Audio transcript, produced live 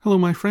Hello,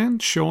 my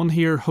friend. Sean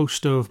here,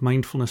 host of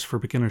Mindfulness for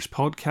Beginners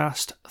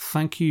podcast.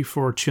 Thank you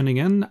for tuning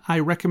in. I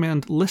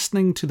recommend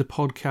listening to the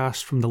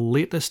podcast from the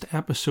latest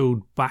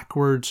episode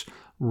backwards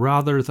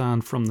rather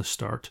than from the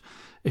start.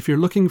 If you're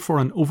looking for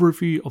an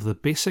overview of the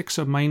basics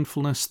of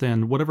mindfulness,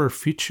 then whatever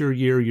future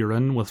year you're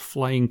in with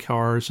flying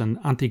cars and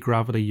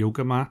anti-gravity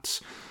yoga mats,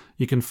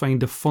 you can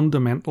find the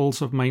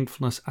fundamentals of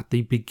mindfulness at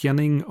the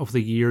beginning of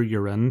the year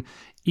you're in.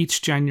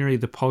 Each January,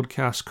 the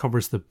podcast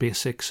covers the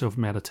basics of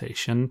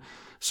meditation.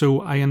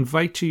 So I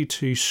invite you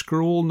to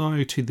scroll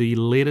now to the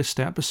latest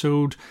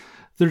episode.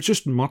 They're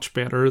just much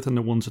better than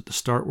the ones at the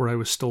start where I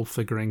was still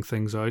figuring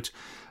things out.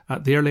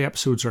 The early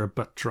episodes are a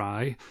bit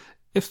dry.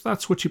 If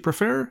that's what you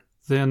prefer,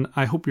 then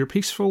I hope you're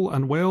peaceful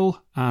and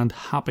well and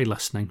happy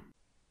listening.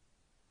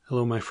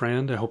 Hello, my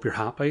friend. I hope you're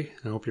happy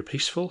and I hope you're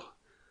peaceful.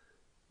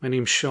 My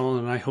name's Sean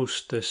and I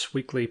host this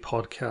weekly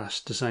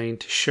podcast designed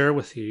to share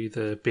with you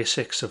the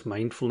basics of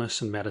mindfulness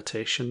and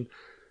meditation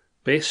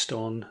based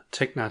on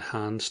Thich Nhat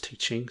Hanh's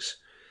teachings.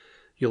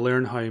 You'll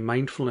learn how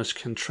mindfulness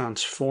can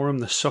transform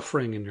the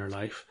suffering in your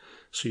life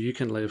so you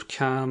can live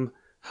calm,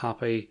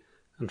 happy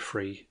and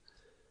free.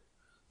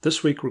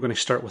 This week we're going to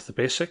start with the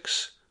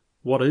basics.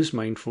 What is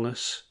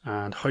mindfulness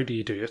and how do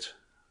you do it?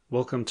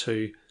 Welcome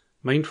to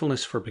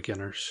Mindfulness for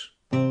Beginners.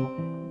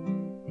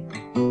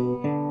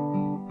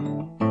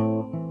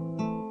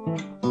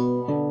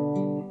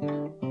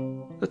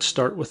 Let's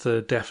start with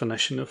the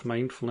definition of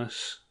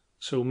mindfulness.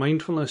 So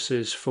mindfulness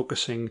is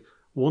focusing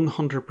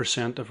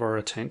 100% of our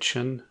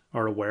attention,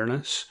 our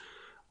awareness,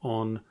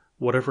 on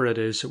whatever it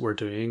is that we're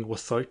doing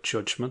without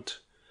judgment.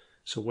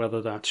 So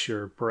whether that's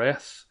your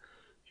breath,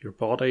 your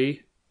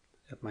body,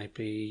 it might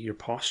be your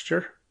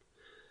posture,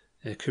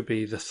 it could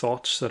be the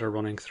thoughts that are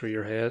running through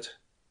your head,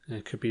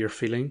 it could be your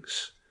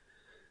feelings.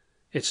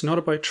 It's not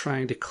about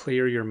trying to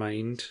clear your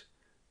mind,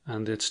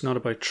 and it's not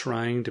about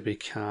trying to be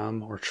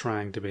calm or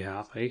trying to be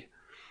happy.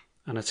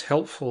 And it's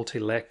helpful to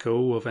let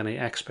go of any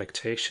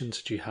expectations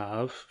that you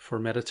have for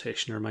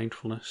meditation or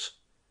mindfulness.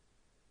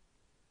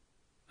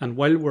 And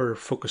while we're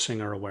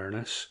focusing our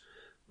awareness,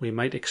 we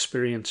might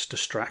experience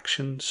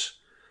distractions,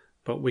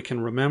 but we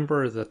can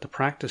remember that the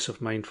practice of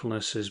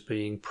mindfulness is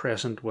being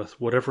present with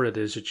whatever it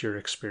is that you're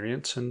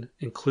experiencing,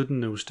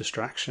 including those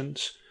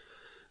distractions.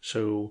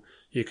 So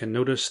you can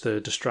notice the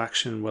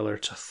distraction, whether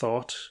it's a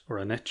thought or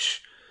an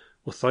itch,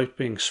 without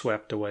being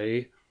swept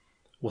away,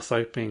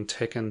 without being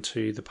taken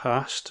to the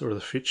past or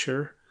the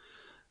future,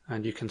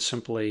 and you can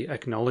simply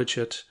acknowledge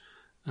it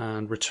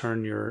and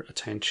return your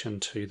attention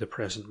to the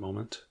present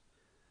moment.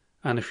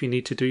 And if you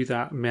need to do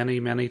that many,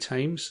 many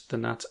times,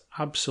 then that's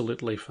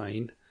absolutely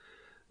fine.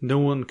 No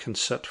one can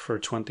sit for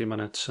 20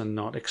 minutes and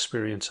not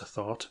experience a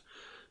thought,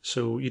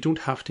 so you don't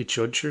have to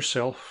judge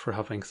yourself for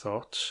having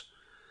thoughts.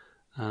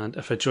 And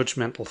if a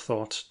judgmental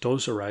thought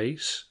does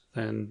arise,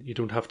 then you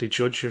don't have to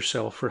judge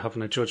yourself for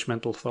having a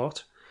judgmental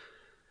thought.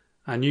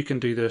 And you can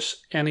do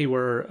this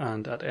anywhere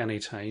and at any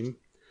time.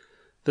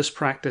 This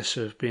practice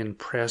of being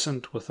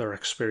present with our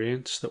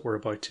experience that we're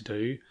about to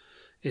do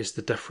is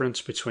the difference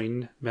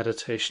between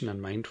meditation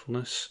and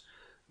mindfulness.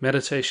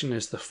 Meditation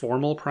is the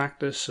formal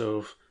practice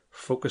of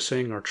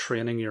focusing or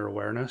training your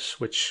awareness,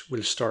 which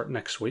will start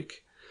next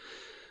week.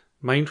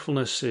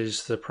 Mindfulness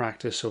is the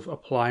practice of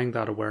applying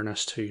that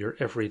awareness to your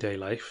everyday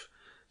life.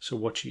 So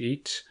what you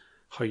eat,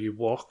 how you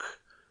walk,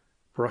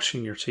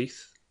 brushing your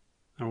teeth.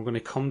 And we're going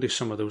to come to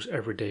some of those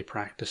everyday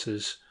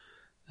practices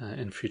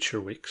in future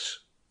weeks.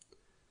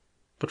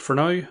 But for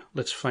now,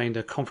 let's find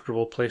a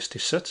comfortable place to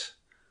sit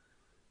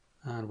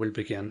and we'll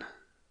begin.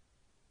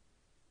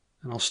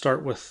 And I'll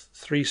start with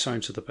 3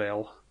 sounds of the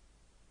bell.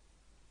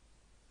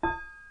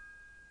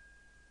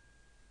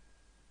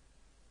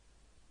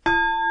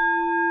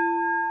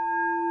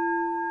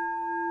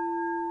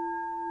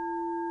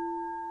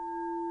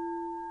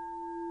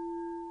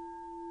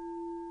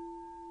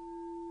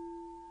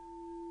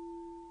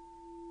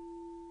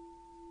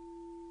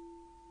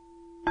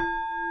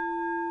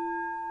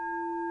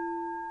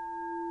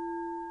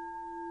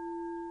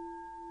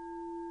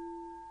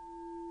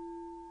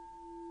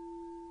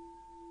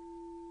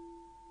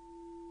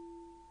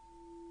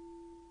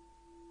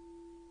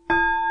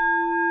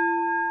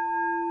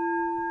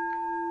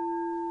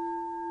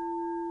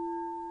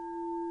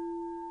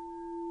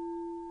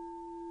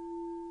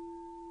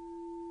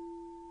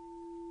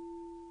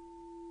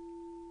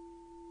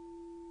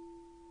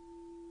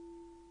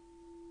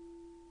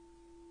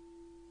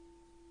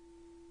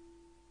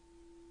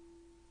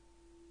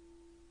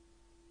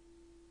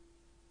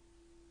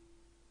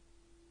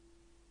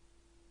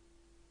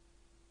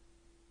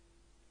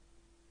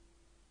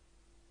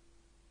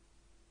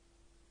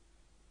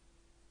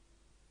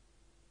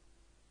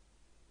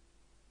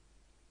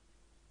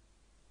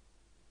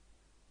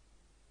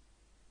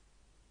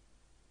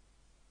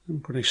 I'm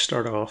going to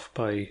start off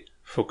by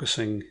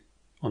focusing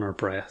on our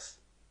breath.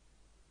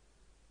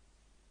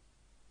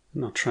 I'm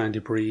not trying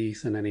to breathe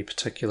in any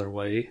particular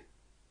way.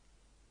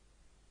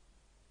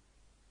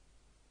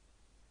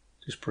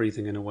 Just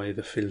breathing in a way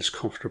that feels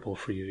comfortable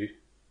for you.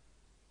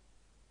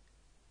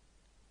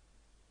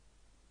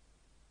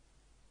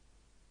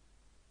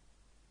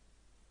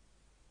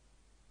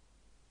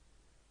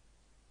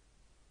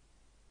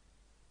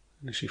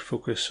 And as you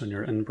focus on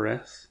your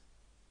in-breath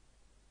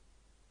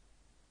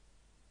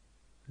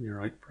and your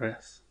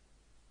out-breath,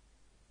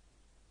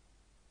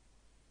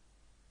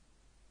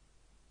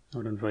 I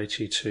would invite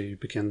you to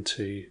begin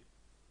to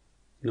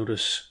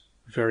notice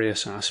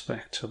various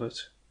aspects of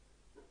it,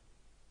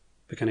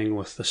 beginning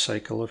with the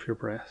cycle of your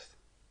breath,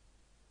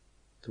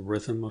 the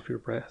rhythm of your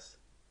breath.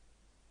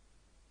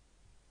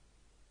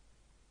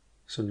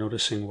 So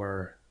noticing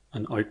where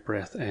an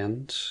out-breath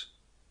ends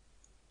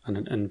and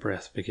an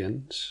in-breath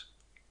begins,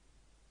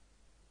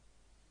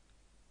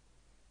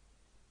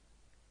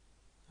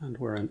 and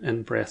where an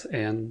in-breath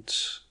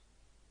ends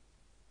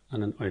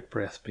and an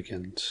out-breath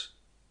begins.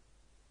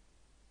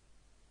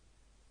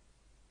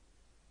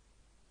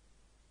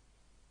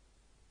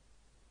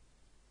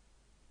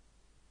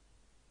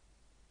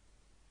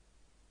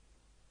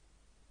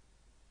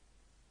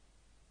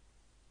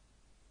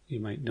 You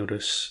might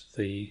notice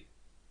the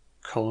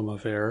column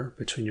of air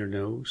between your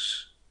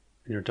nose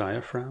and your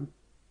diaphragm.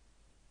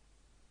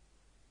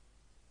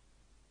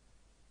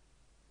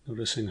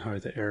 Noticing how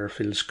the air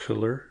feels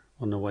cooler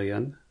on the way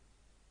in,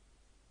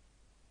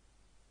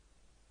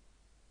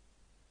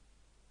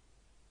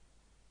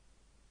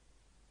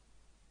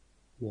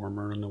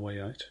 warmer on the way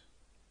out.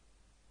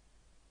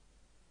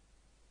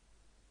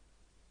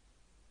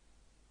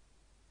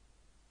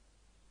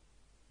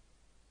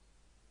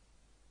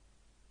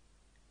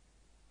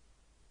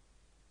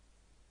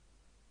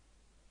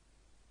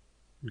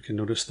 We can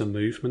notice the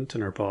movement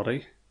in our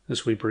body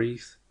as we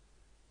breathe,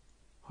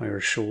 how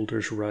our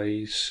shoulders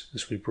rise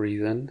as we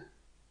breathe in,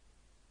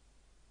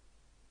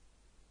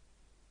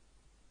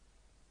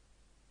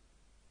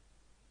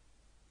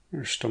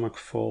 our stomach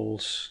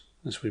falls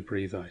as we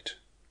breathe out.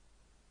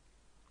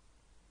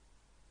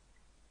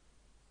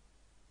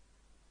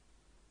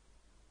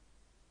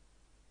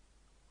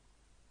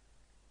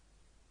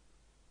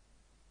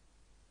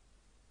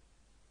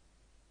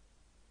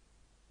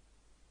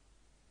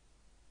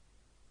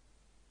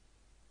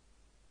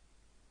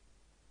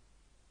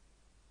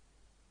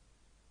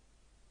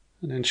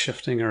 And then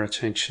shifting our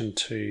attention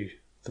to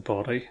the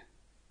body,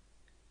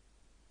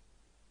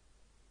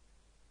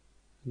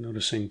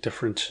 noticing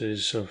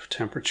differences of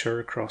temperature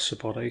across the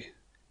body,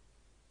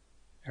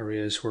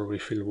 areas where we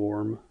feel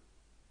warm,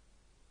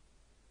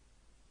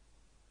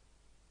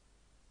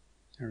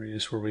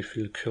 areas where we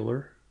feel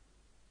cooler.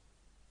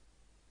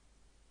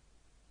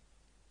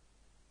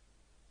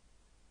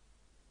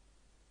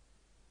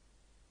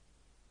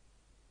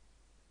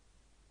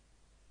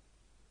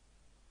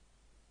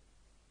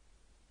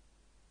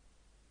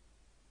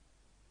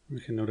 We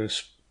can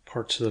notice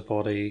parts of the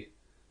body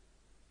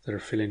that are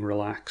feeling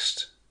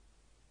relaxed,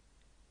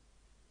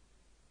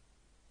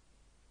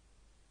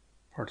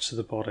 parts of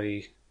the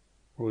body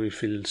where we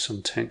feel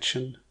some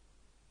tension,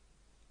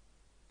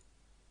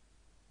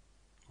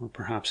 or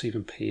perhaps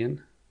even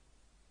pain.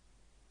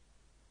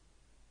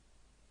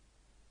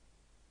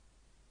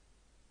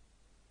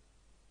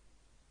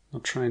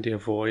 Not trying to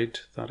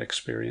avoid that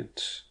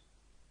experience,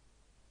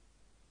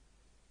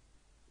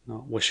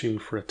 not wishing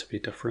for it to be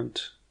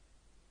different.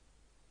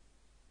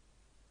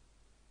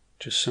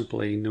 Just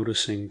simply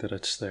noticing that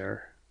it's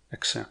there,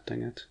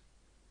 accepting it.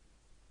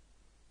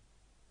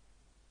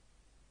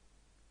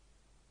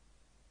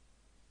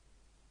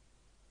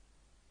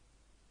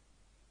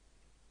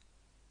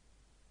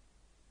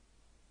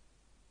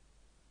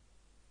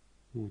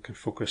 And we can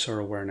focus our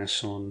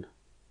awareness on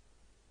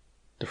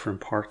different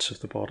parts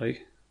of the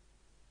body.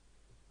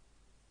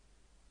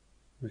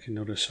 We can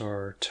notice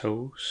our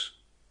toes,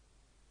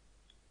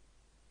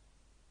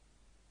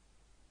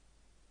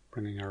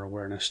 bringing our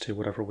awareness to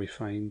whatever we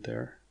find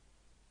there.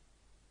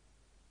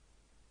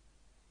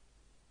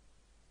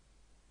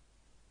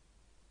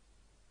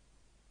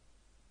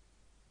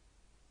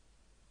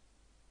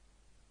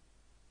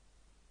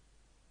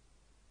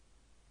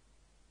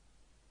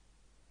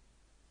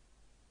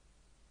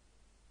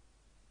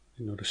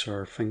 We notice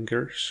our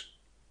fingers.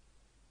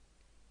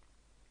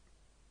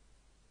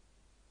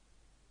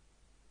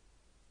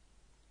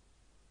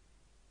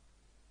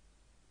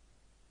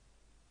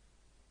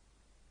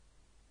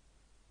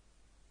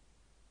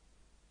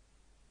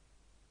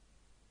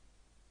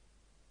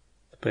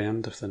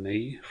 Bend of the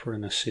knee for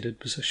in a seated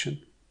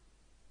position.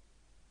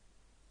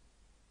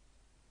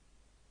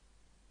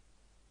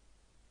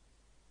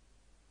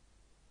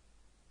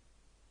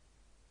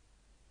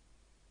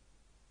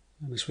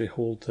 And as we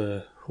hold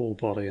the whole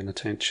body in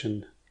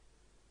attention,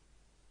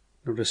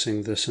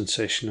 noticing the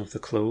sensation of the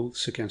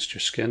clothes against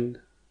your skin,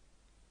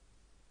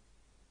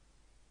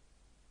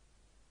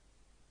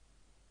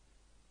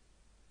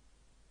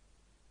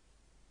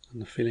 and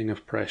the feeling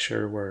of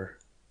pressure where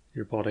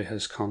your body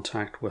has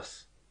contact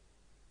with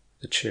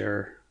the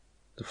chair,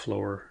 the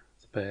floor,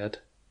 the bed.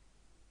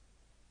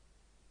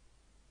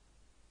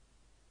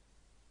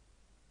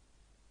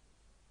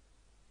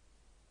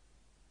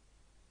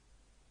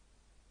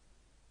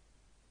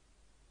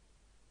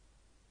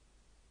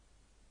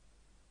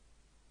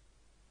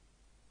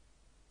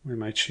 We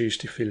might choose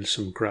to feel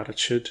some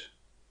gratitude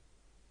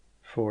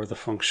for the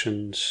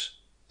functions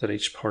that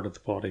each part of the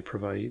body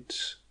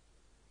provides.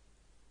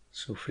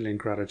 So feeling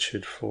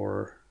gratitude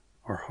for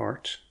our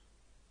heart,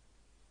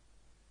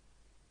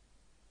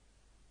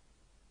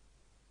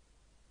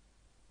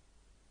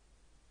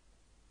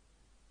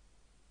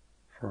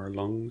 for our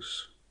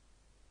lungs,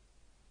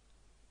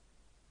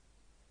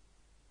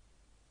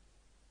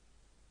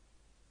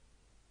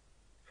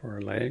 for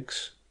our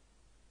legs,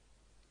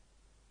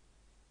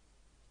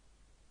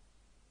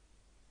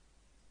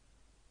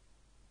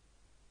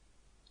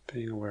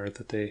 being aware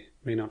that they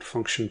may not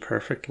function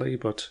perfectly,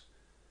 but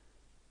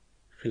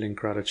feeling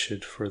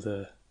gratitude for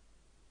the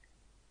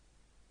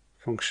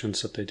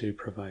functions that they do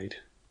provide.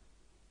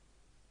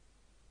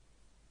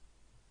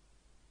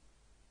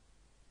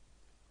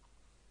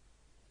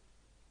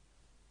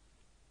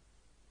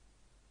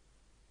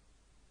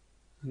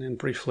 And then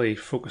briefly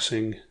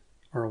focusing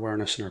our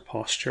awareness in our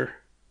posture,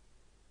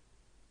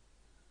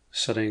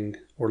 sitting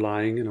or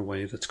lying in a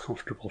way that's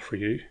comfortable for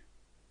you.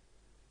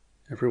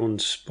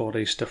 Everyone's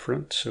body's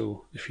different,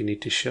 so if you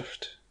need to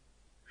shift,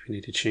 if you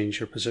need to change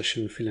your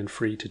position, feeling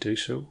free to do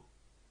so.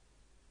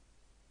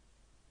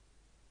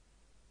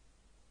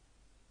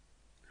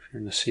 If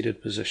you're in a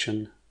seated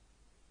position,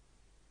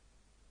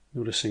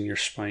 noticing your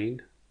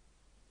spine,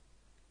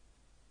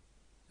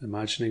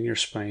 imagining your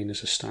spine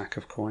as a stack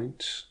of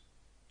coins,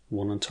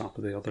 one on top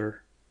of the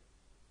other,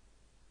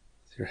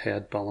 with your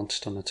head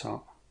balanced on the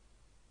top.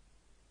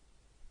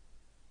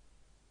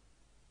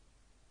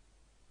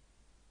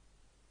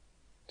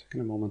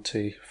 Taking a moment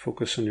to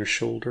focus on your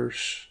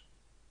shoulders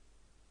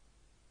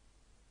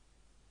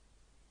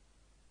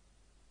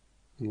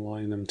and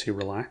allowing them to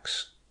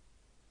relax.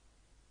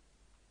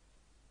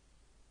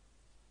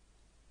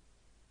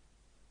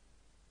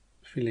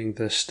 Feeling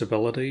the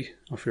stability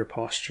of your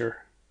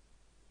posture.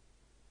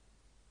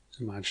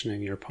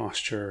 Imagining your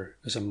posture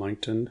as a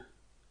mountain,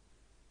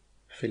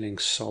 feeling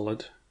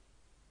solid.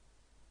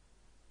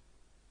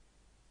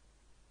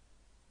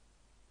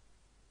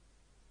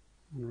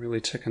 And really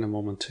taking a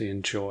moment to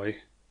enjoy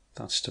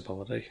that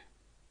stability.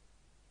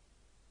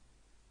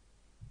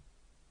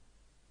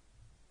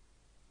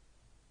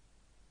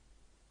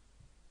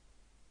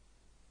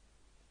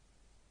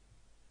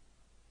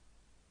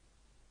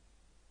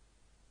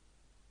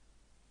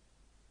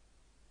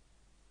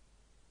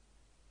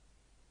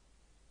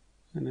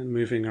 And then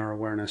moving our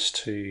awareness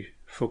to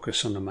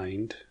focus on the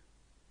mind.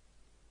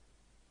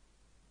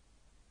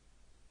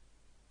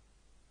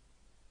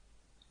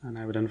 And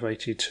I would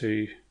invite you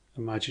to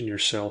imagine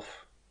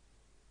yourself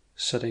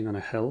sitting on a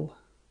hill,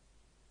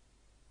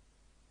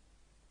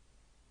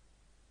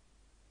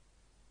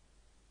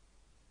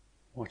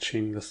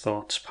 watching the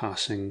thoughts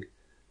passing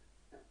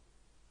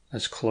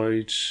as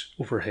clouds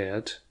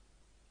overhead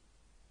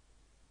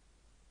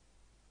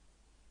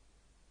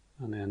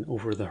and then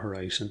over the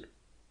horizon.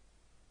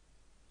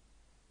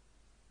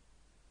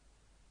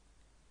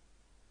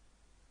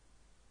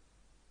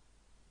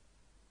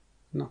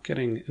 Not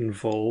getting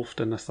involved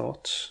in the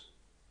thoughts,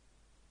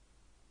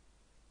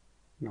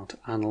 not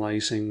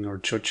analysing or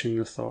judging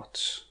the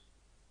thoughts.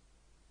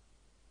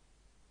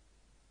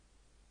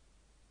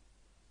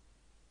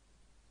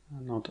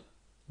 And not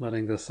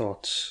letting the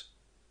thoughts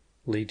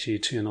lead you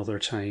to another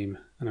time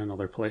and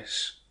another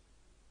place.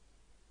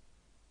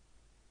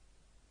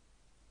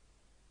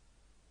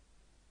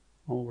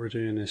 All we're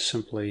doing is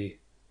simply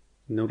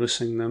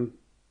noticing them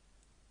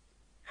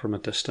from a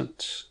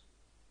distance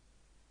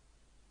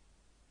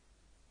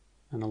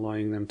and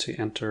allowing them to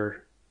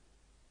enter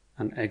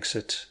and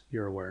exit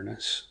your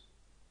awareness.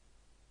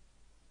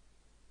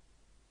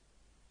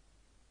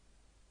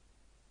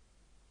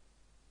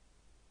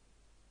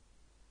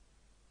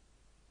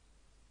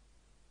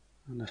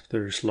 And if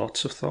there's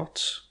lots of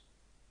thoughts,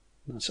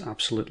 that's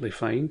absolutely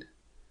fine.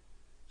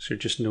 So you're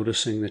just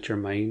noticing that your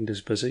mind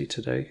is busy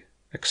today,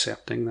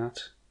 accepting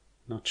that,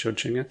 not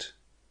judging it.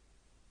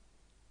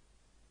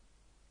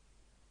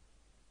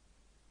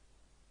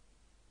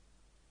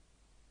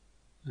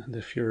 And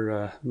if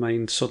your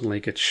mind suddenly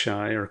gets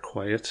shy or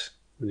quiet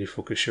when you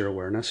focus your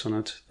awareness on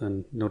it,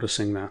 then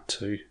noticing that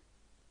too.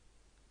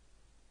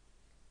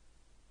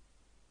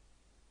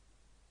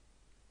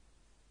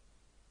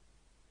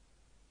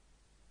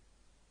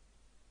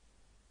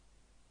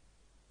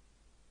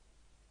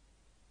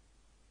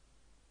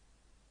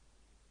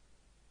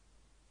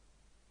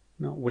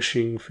 Not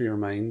wishing for your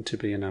mind to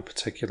be in a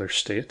particular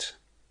state.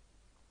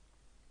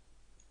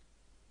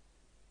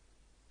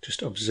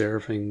 Just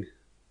observing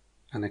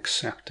and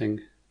accepting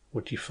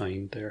what you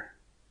find there.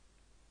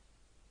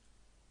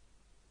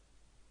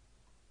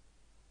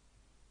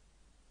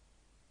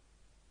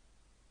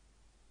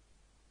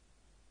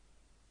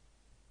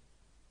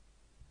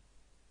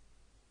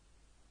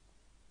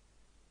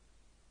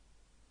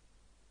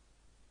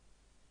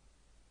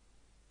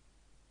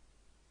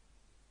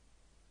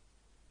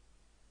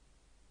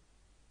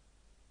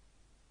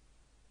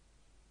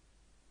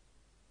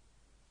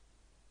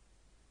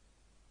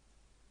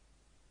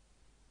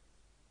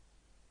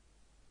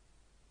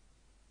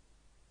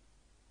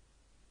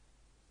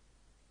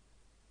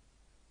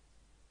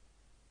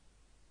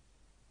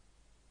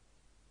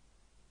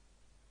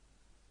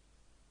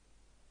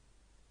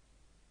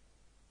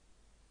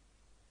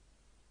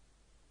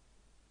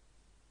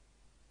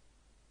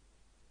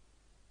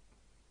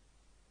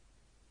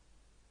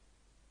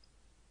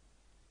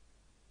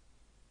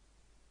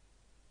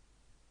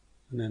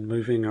 And then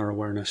moving our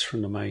awareness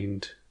from the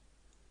mind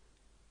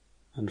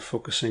and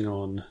focusing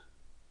on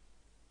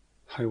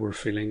how we're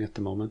feeling at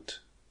the moment.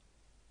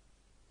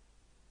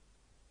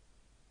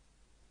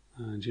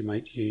 And you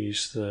might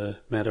use the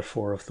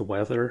metaphor of the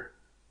weather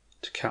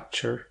to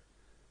capture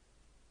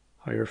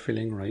how you're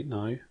feeling right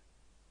now.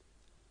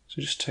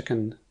 So just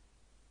taking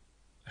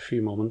a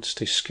few moments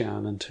to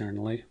scan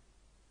internally.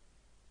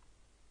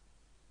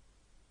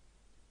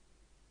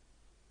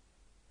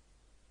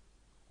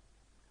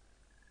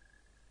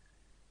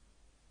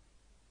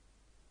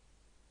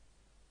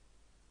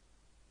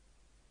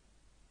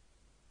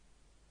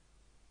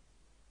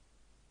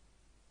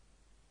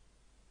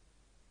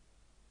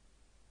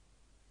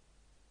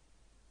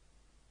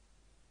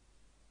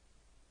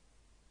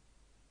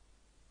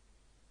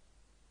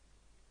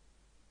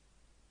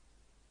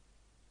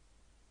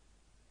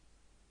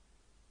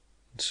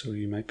 So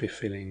you might be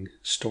feeling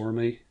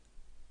stormy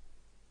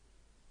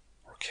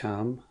or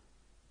calm,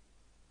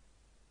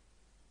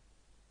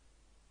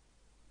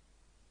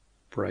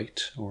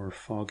 bright or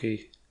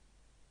foggy,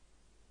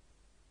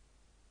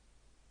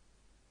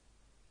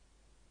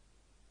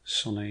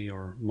 sunny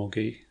or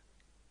muggy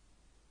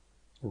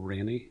or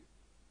rainy.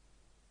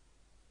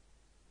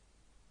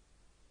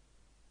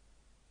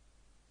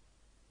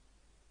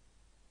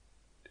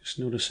 Just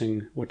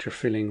noticing what you're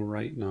feeling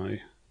right now.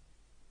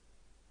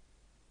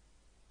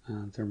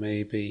 And there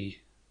may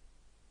be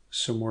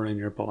somewhere in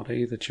your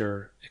body that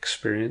you're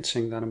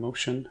experiencing that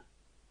emotion.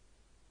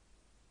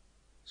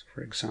 So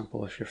for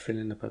example, if you're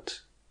feeling a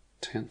bit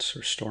tense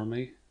or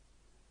stormy,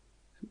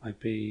 it might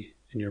be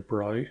in your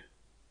brow.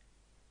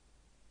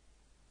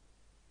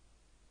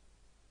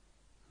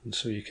 And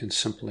so you can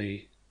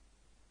simply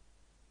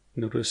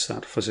notice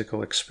that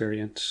physical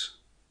experience.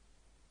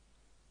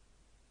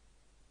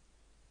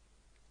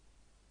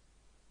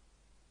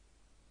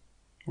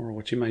 Or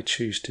what you might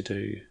choose to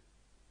do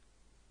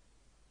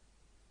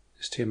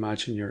is to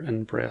imagine your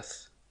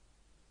in-breath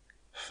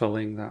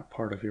filling that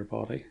part of your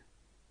body.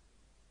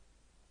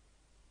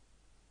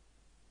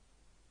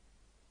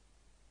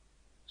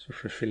 So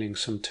if you're feeling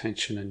some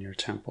tension in your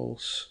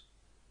temples,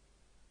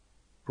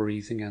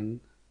 breathing in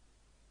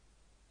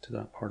to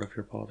that part of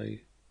your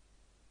body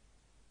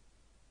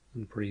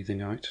and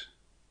breathing out.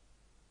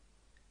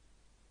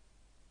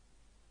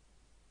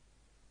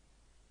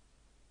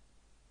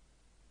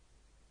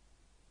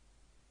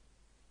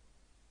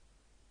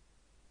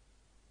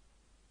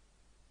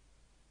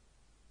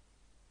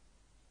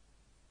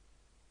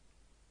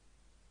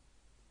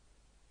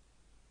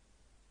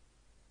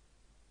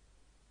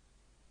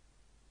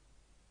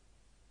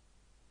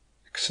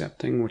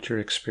 Accepting what you're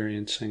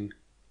experiencing,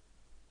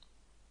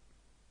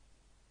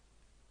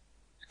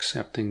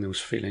 accepting those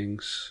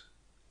feelings,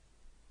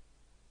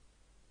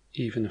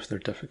 even if they're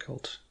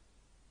difficult.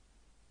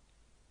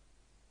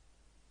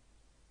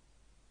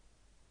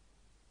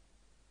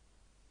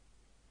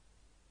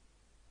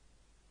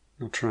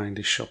 Not trying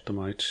to shut them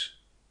out,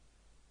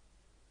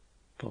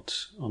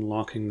 but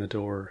unlocking the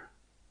door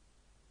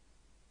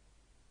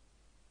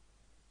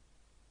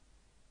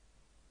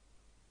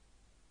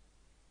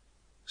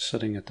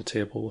sitting at the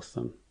table with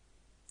them.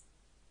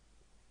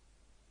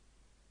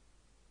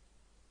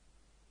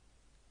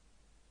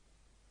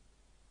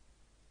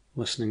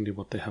 Listening to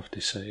what they have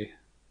to say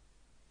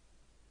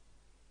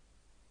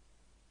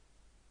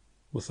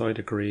without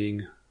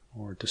agreeing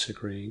or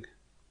disagreeing.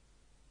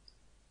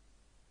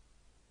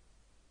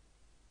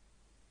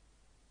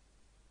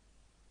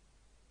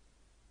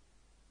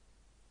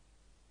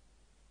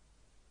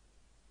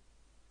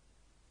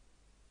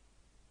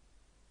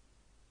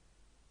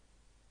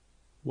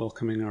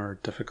 Welcoming our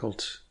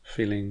difficult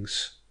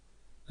feelings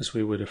as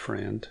we would a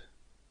friend.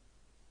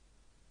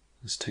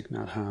 As Thich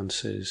Nhat Hanh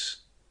says,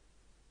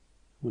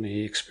 when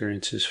he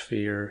experiences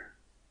fear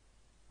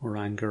or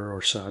anger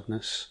or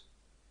sadness,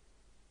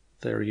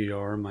 there you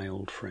are, my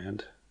old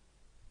friend.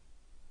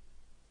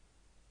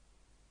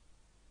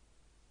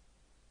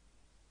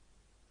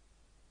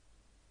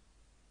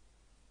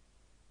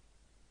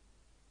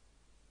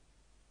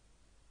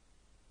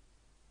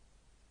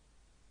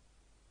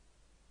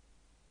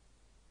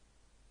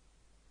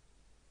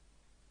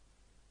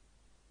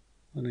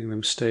 Letting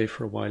them stay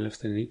for a while if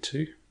they need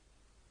to.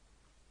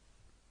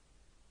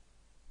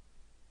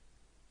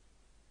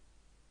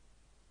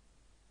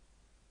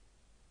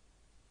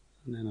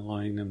 And then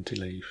allowing them to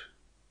leave.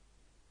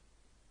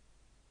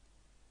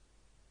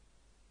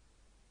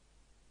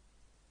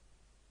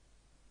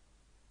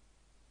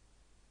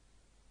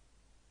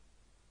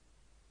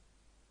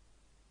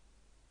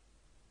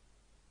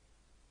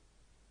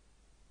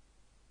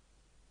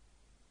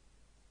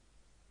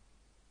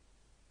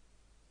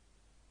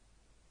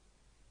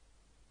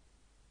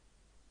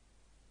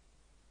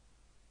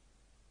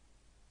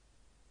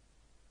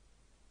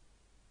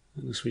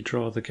 And as we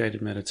draw the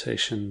guided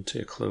meditation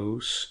to a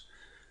close,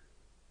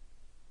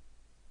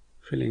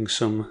 feeling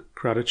some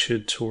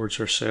gratitude towards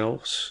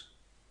ourselves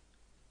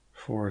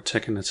for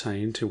taking the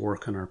time to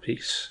work on our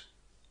peace.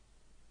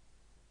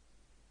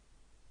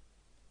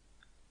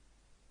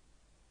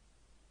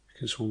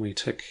 Because when we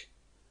take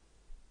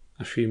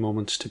a few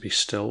moments to be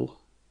still.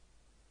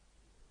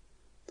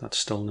 That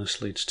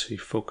stillness leads to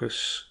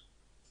focus.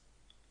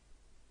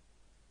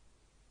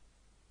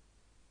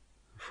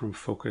 From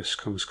focus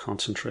comes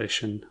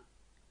concentration.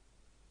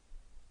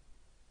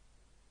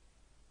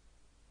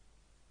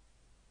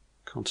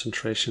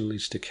 Concentration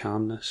leads to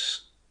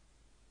calmness.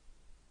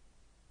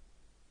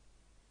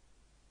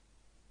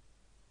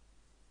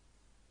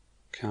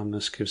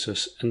 Calmness gives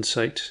us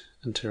insight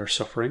into our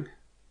suffering.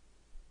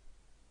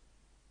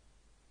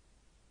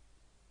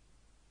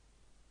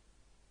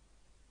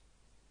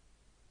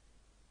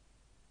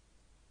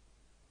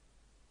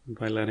 And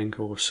by letting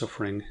go of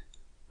suffering,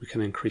 we can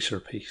increase our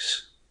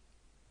peace.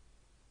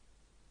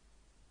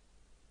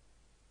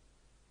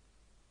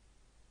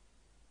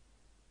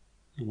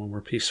 And when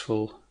we're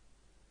peaceful,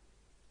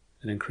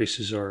 it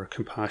increases our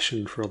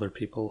compassion for other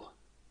people.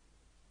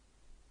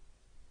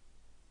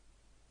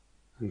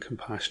 And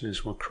compassion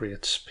is what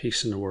creates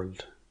peace in the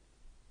world.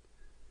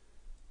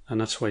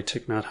 And that's why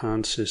Thich Nhat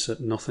Hanh says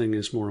that nothing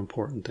is more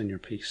important than your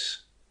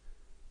peace.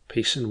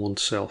 Peace in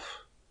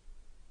oneself,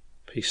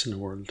 peace in the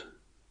world.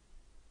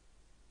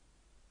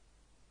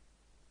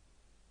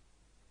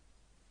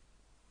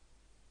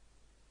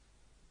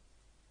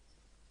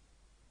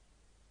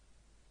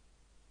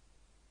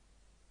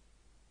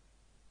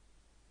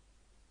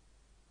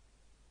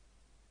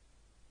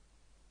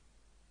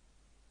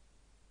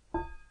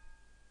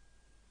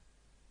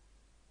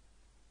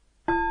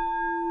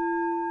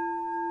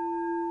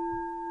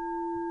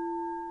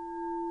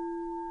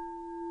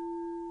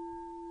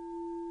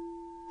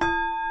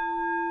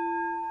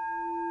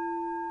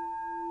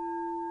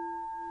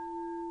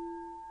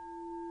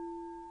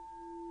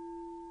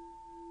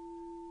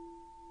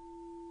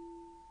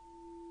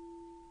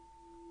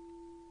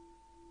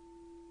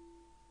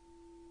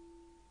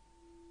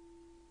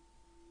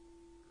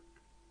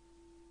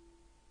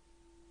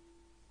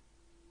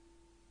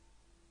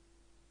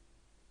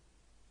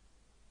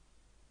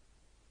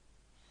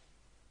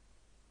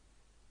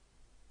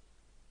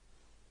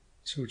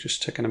 So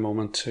just taking a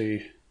moment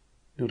to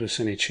notice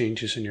any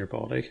changes in your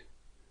body,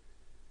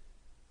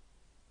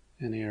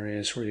 any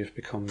areas where you've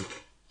become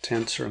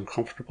tense or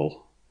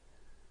uncomfortable,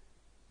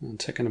 and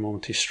taking a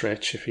moment to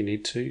stretch if you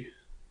need to,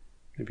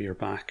 maybe your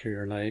back or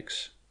your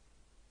legs.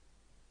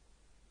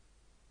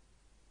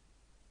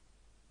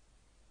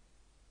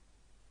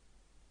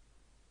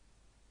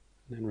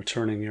 And then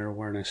returning your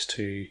awareness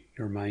to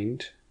your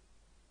mind,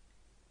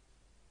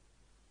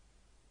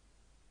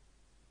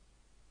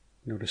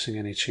 noticing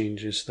any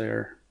changes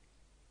there.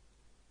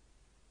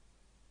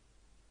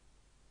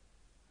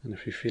 And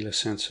if you feel a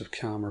sense of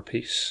calm or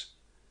peace,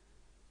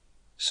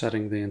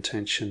 setting the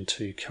intention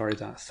to carry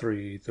that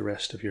through the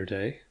rest of your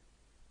day.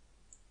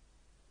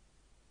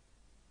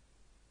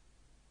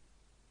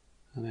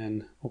 And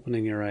then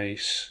opening your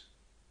eyes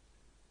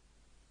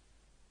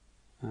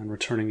and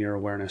returning your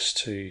awareness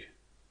to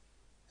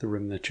the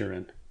room that you're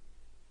in.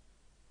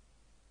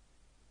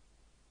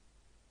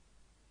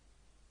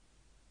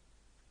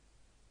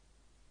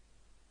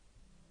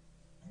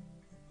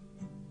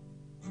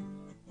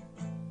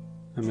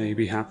 And may you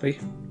be happy,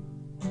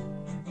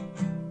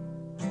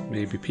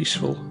 may you be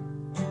peaceful,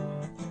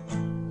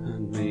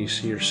 and may you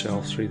see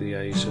yourself through the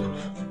eyes of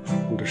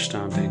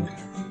understanding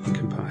and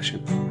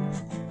compassion.